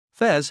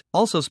Fez,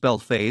 also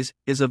spelled Fez,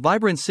 is a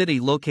vibrant city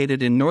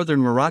located in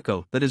northern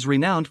Morocco that is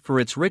renowned for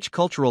its rich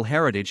cultural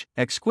heritage,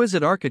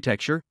 exquisite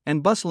architecture,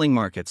 and bustling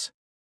markets.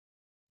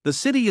 The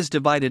city is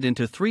divided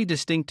into three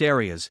distinct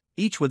areas,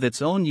 each with its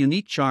own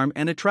unique charm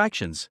and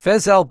attractions.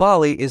 Fez el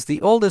Bali is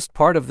the oldest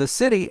part of the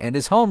city and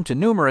is home to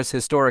numerous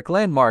historic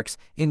landmarks,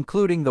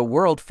 including the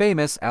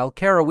world-famous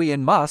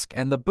Al-Qarawiyyin mosque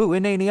and the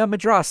Bouinania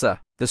madrasa.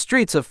 The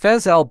streets of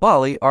Fez el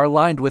Bali are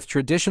lined with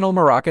traditional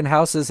Moroccan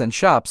houses and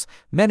shops,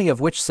 many of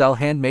which sell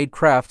handmade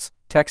crafts,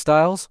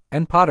 textiles,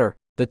 and pottery.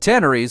 The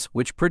tanneries,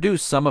 which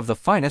produce some of the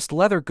finest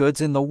leather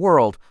goods in the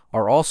world,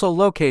 are also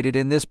located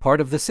in this part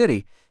of the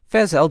city.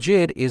 Fez el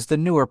Jdid is the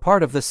newer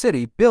part of the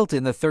city, built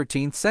in the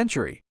 13th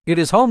century. It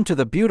is home to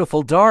the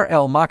beautiful Dar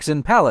el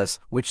Makhzen palace,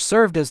 which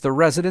served as the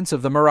residence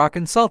of the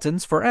Moroccan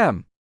sultans for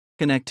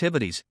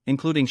activities,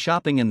 including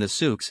shopping in the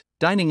souks,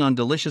 dining on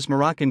delicious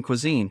Moroccan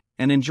cuisine,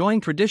 and enjoying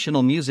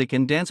traditional music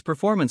and dance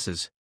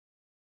performances.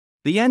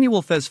 The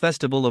annual Fez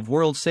Festival of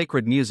World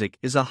Sacred Music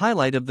is a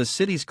highlight of the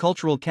city's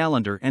cultural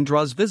calendar and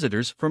draws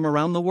visitors from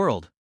around the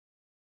world.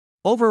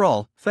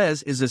 Overall,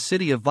 Fez is a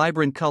city of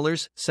vibrant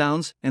colors,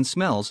 sounds, and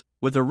smells,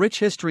 with a rich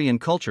history and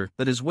culture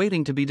that is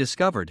waiting to be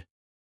discovered.